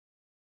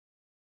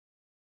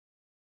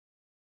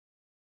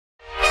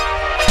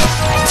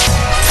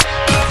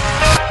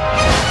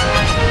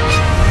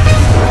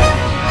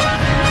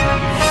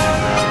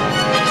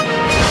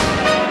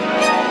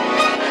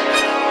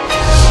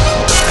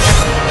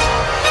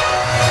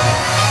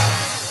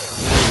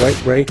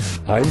white ray.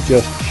 I'm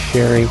just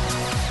sharing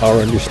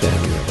our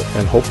understanding of it,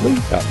 and hopefully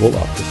that will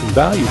offer some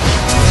value.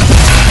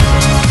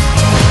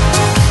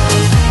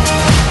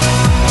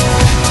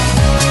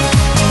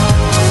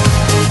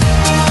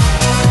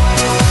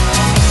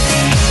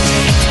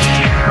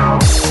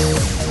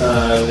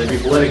 There'd be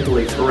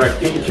politically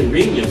correct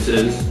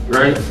inconveniences,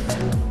 right?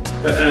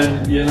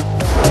 And, you know.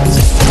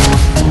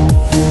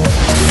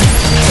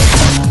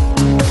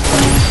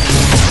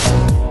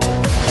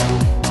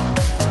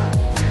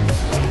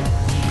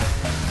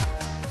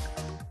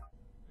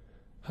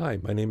 Hi,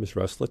 my name is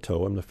Russ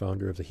Littau. I'm the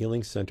founder of the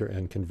Healing Center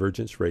and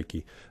Convergence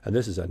Reiki, and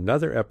this is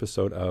another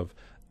episode of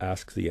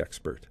Ask the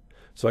Expert.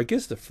 So I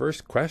guess the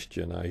first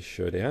question I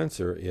should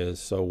answer is,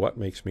 so what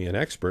makes me an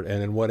expert,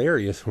 and in what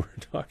areas we're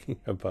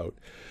talking about?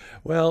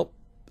 Well,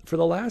 for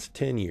the last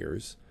 10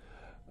 years,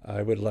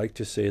 I would like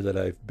to say that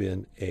I've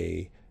been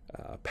a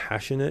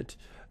passionate,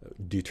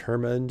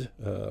 determined,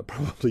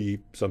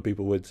 probably some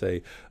people would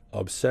say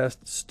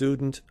obsessed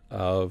student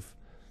of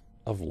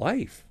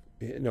life.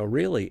 You know,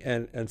 really,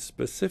 and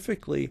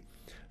specifically,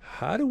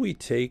 how do we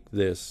take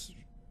this,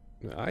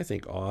 I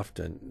think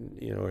often,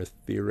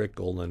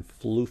 etherical and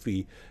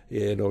floofy,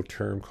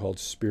 term called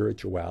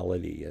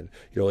spirituality, and,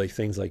 like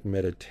things like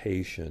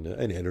meditation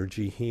and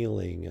energy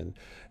healing and,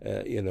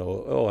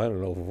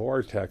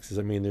 vortexes.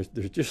 I mean,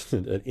 there's just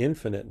an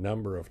infinite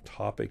number of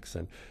topics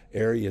and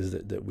areas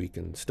that we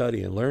can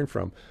study and learn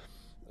from.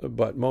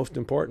 But most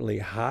importantly,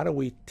 how do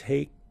we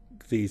take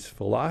these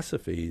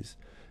philosophies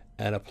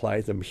and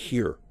apply them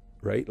here?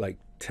 Right, like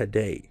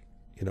today,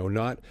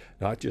 not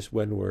just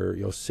when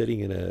we're sitting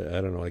in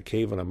a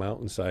cave on a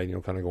mountainside,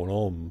 kind of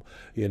going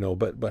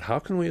but how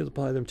can we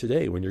apply them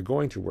today when you're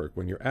going to work,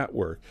 when you're at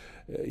work,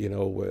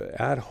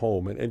 at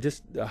home, and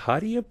just how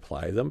do you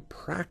apply them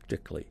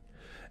practically?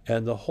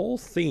 And the whole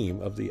theme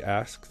of the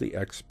Ask the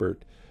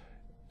Expert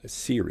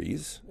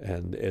series,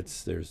 and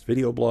there's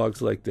video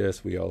blogs like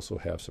this. We also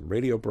have some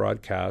radio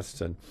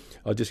broadcasts, and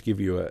I'll just give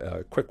you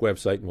a quick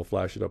website and we'll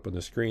flash it up on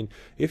the screen.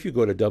 If you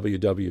go to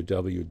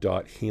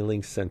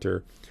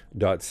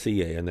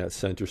www.healingcenter.ca, and that's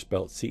center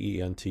spelled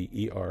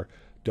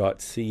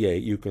CENTER.ca,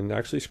 you can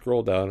actually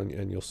scroll down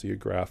and you'll see a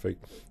graphic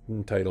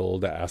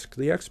entitled Ask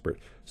the Expert.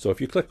 So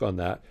if you click on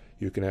that,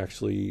 you can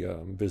actually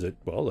visit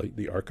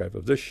the archive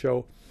of this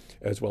show,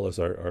 as well as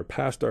our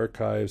past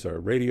archives, our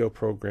radio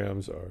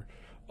programs, our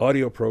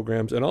audio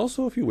programs, and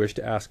also if you wish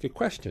to ask a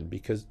question,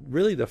 because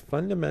really the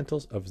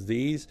fundamentals of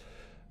these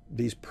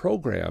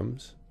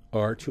programs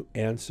are to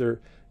answer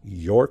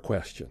your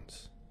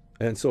questions.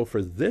 And so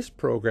for this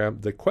program,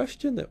 the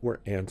question that we're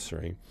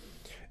answering,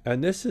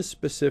 and this is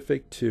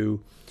specific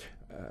to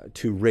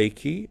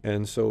Reiki,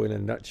 and so in a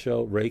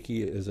nutshell,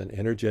 Reiki is an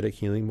energetic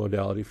healing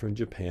modality from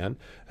Japan,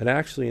 and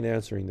actually in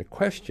answering the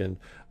question,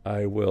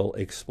 I will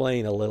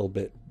explain a little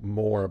bit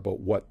more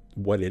about what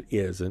it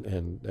is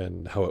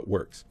and how it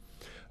works.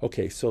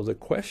 Okay, so the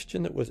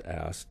question that was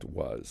asked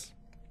was,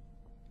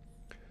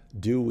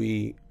 do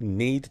we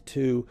need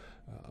to,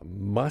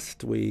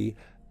 must we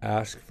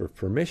ask for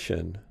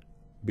permission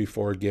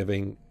before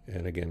giving,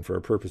 and again, for our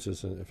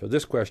purposes, and for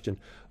this question,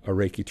 a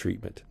Reiki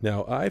treatment?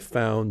 Now, I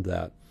found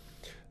that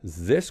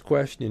this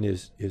question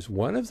is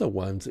one of the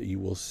ones that you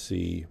will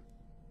see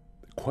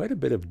quite a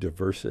bit of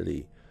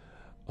diversity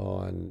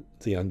on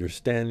the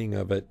understanding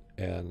of it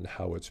and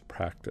how it's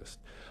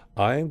practiced.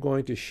 I am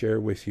going to share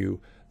with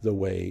you the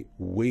way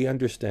we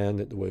understand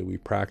it, the way we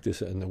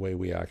practice it, and the way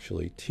we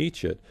actually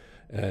teach it.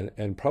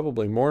 And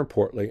probably more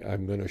importantly,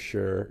 I'm going to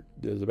share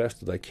the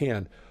best that I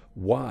can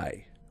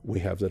why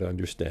we have that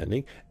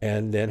understanding.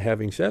 And then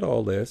having said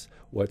all this,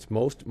 what's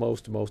most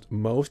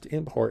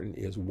important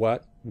is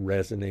what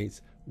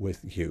resonates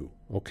with you.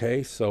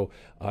 Okay? So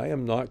I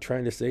am not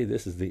trying to say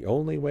this is the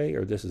only way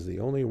or this is the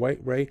only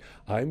right way.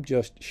 I'm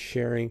just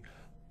sharing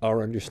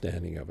our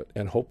understanding of it.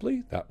 And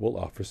hopefully that will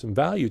offer some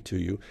value to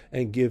you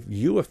and give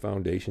you a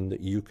foundation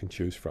that you can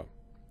choose from.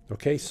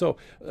 Okay, so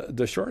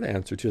the short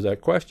answer to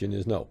that question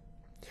is no.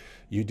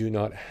 You do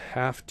not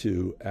have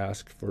to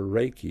ask for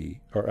Reiki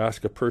or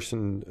ask a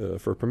person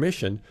for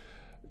permission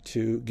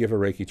to give a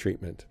Reiki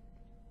treatment.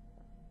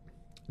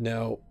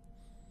 Now,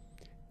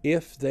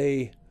 if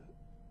they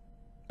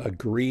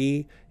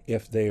agree,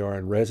 if they are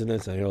in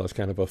resonance, I know that's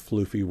kind of a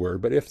floofy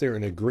word, but if they're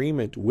in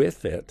agreement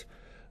with it,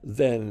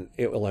 then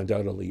it will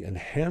undoubtedly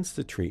enhance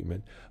the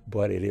treatment,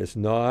 but it is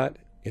not,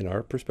 in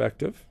our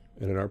perspective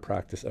and in our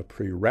practice, a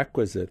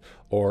prerequisite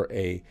or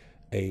a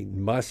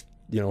must,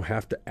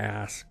 have to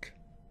ask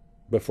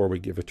before we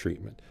give a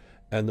treatment.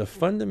 And the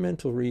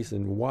fundamental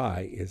reason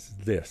why is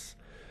this.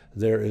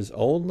 There is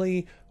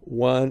only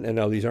one, and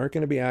now these aren't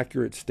going to be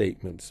accurate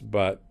statements,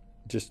 but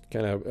just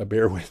kind of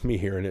bear with me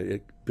here, and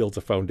it builds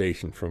a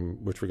foundation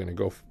from which we're going to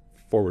go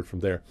forward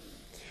from there.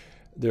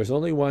 There's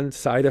only one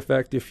side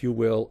effect, if you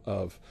will,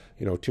 of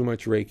too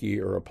much Reiki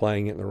or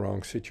applying it in the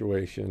wrong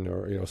situation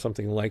or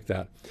something like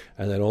that.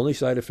 And that only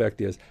side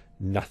effect is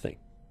nothing,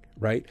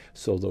 right?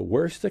 So the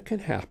worst that can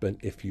happen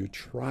if you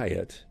try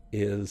it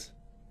is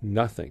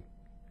nothing.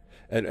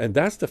 And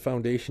that's the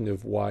foundation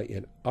of why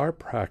in our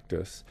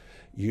practice,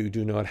 you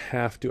do not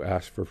have to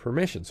ask for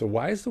permission. So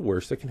why is the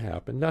worst that can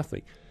happen?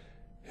 Nothing.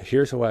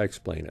 Here's how I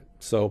explain it.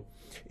 So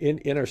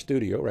in our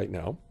studio right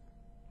now,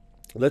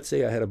 let's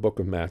say I had a book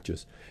of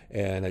matches,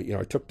 and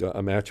I took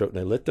a match out and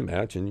I lit the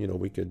match, and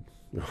we could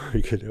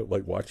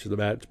like watch the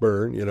match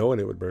burn, and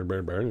it would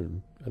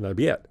burn, and that'd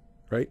be it,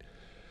 right?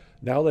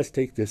 Now let's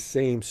take this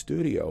same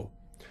studio,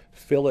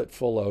 fill it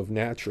full of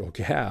natural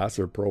gas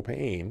or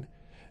propane,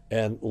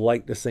 and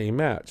light the same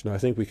match. Now I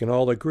think we can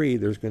all agree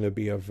there's going to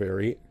be a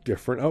very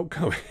different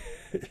outcome,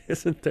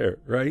 isn't there,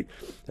 right?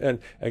 And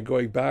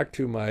going back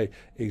to my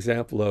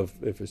example of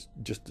if it's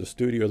just the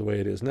studio the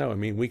way it is now, I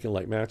mean, we can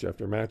light match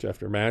after match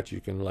after match.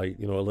 You can light,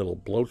 a little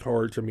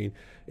blowtorch. I mean,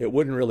 it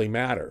wouldn't really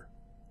matter,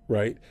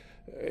 right?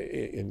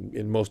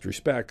 In most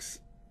respects,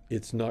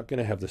 it's not going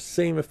to have the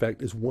same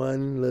effect as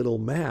one little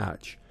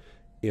match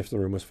if the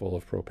room is full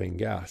of propane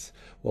gas.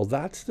 Well,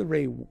 that's the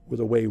way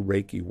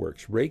Reiki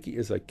works. Reiki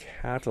is a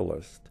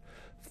catalyst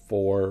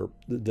for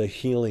the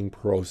healing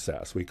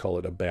process. We call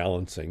it a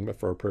balancing, but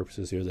for our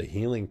purposes here, the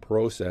healing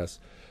process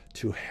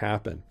to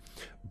happen.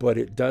 But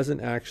it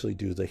doesn't actually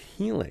do the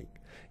healing.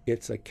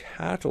 It's a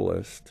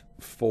catalyst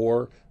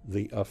for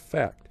the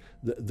effect.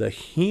 The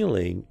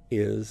healing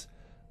is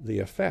the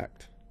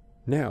effect.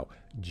 Now,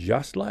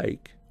 just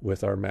like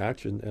with our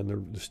match and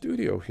the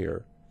studio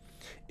here,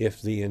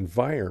 if the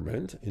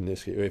environment, in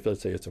this case, if let's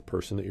say it's a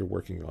person that you're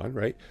working on,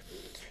 right?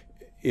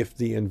 If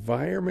the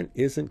environment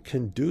isn't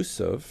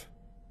conducive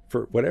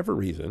for whatever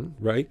reason,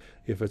 right?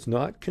 If it's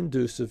not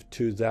conducive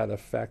to that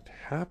effect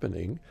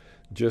happening,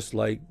 just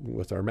like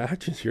with our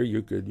matches here,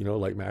 you could,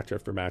 like match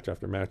after match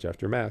after match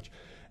after match,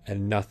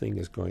 and nothing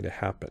is going to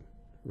happen,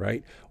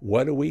 right?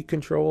 What do we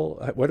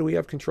control? What do we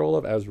have control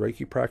of as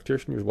Reiki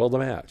practitioners? Well, the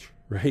match,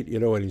 right?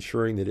 And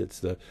ensuring that it's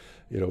the,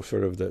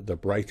 sort of the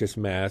brightest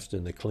match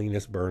and the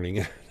cleanest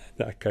burning,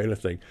 that kind of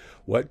thing.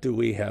 What do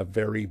we have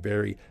very,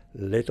 very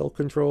little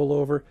control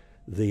over?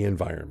 The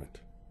environment,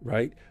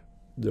 right?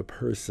 The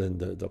person,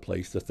 the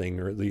place, the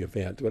thing, or the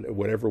event,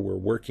 whatever we're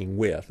working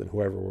with and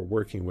whoever we're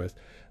working with,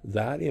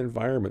 that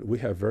environment, we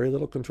have very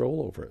little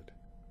control over it,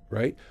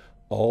 right?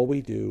 All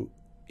we do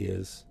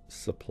is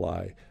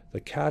supply the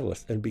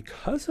catalyst. And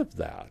because of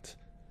that,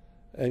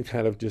 and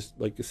kind of just,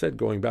 like I said,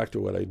 going back to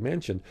what I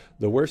mentioned,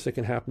 the worst that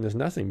can happen is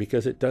nothing,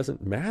 because it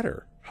doesn't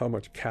matter how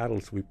much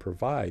catalyst we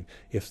provide.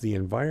 If the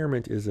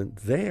environment isn't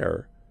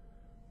there,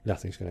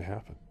 nothing's going to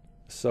happen.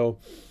 So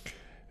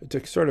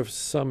to sort of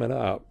sum it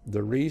up,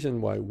 the reason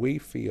why we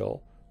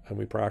feel and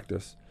we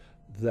practice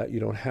that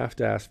you don't have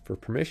to ask for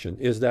permission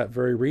is that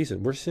very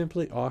reason. We're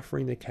simply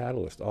offering the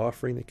catalyst,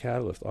 offering the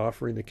catalyst,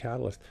 offering the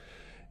catalyst.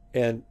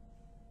 And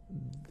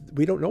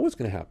we don't know what's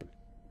going to happen,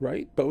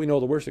 right? But we know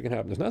the worst that can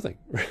happen is nothing,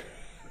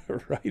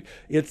 right?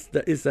 It's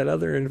that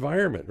other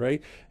environment,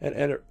 right?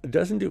 And it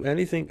doesn't do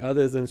anything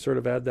other than sort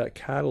of add that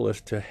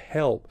catalyst to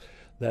help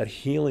that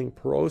healing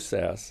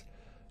process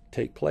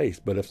take place.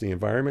 But if the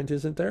environment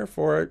isn't there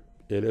for it,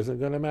 it isn't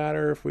going to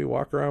matter if we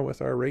walk around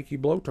with our Reiki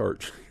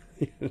blowtorch.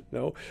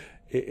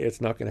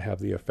 It's not going to have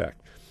the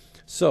effect.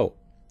 So,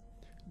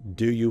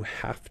 do you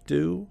have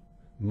to,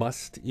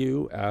 must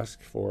you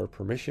ask for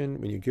permission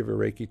when you give a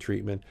Reiki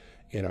treatment?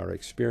 In our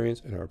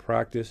experience, in our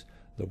practice,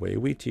 the way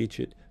we teach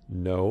it,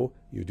 no,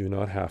 you do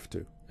not have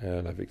to.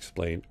 And I've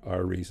explained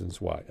our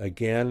reasons why.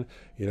 Again,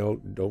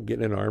 don't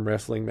get in an arm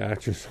wrestling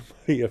match with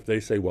somebody if they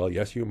say, well,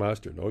 yes, you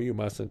must, or no, you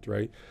mustn't,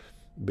 right?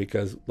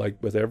 Because like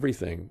with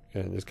everything,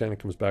 and this kind of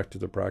comes back to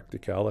the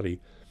practicality,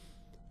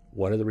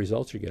 what are the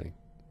results you're getting,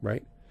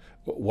 right?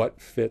 What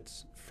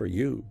fits for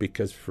you?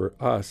 Because for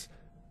us,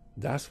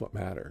 that's what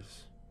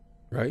matters,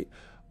 right?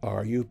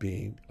 Are you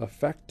being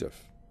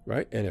effective,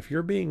 right? And if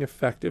you're being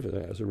effective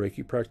as a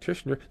Reiki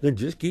practitioner, then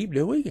just keep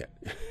doing it,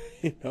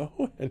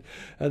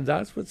 and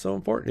that's what's so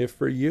important. If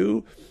for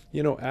you,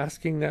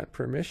 asking that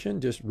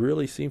permission just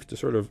really seems to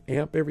sort of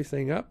amp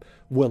everything up,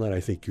 well, then I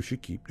think you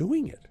should keep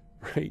doing it.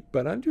 Right?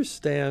 But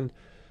understand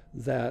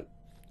that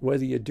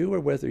whether you do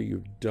or whether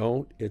you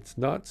don't, it's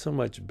not so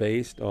much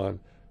based on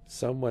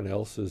someone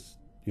else's,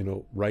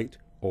 right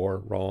or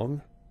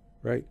wrong,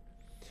 right?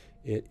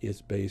 It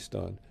is based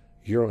on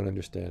your own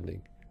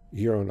understanding,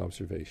 your own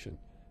observation,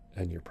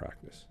 and your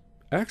practice.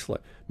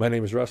 Excellent. My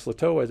name is Russ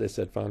Littau, as I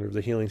said, founder of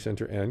the Healing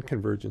Center and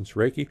Convergence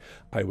Reiki.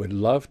 I would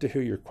love to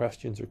hear your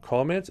questions or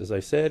comments. As I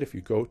said, if you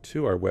go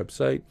to our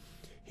website,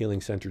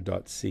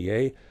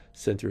 healingcenter.ca,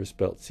 center is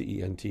spelled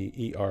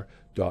CENTER.ca.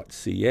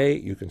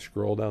 You can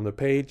scroll down the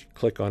page,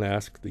 click on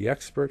Ask the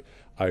Expert.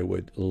 I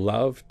would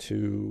love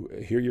to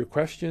hear your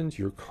questions,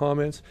 your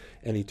comments,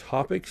 any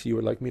topics you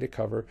would like me to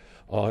cover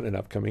on an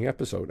upcoming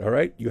episode. All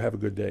right, you have a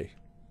good day.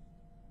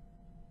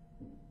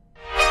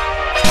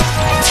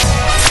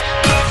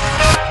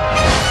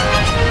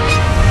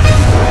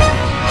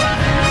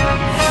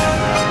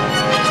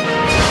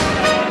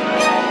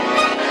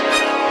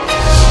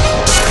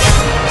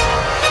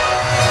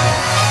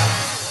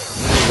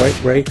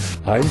 Right, Ray?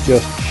 I'm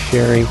just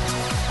sharing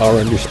our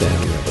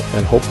understanding of it,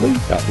 and hopefully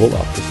that will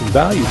offer some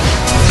value.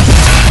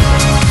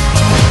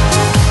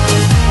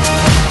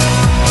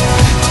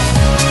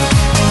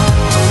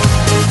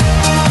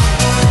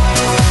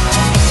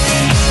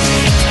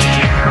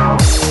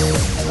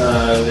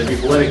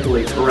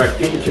 politically correct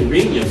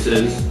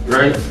inconveniences,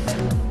 right?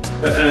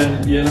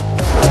 And, you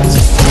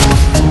know.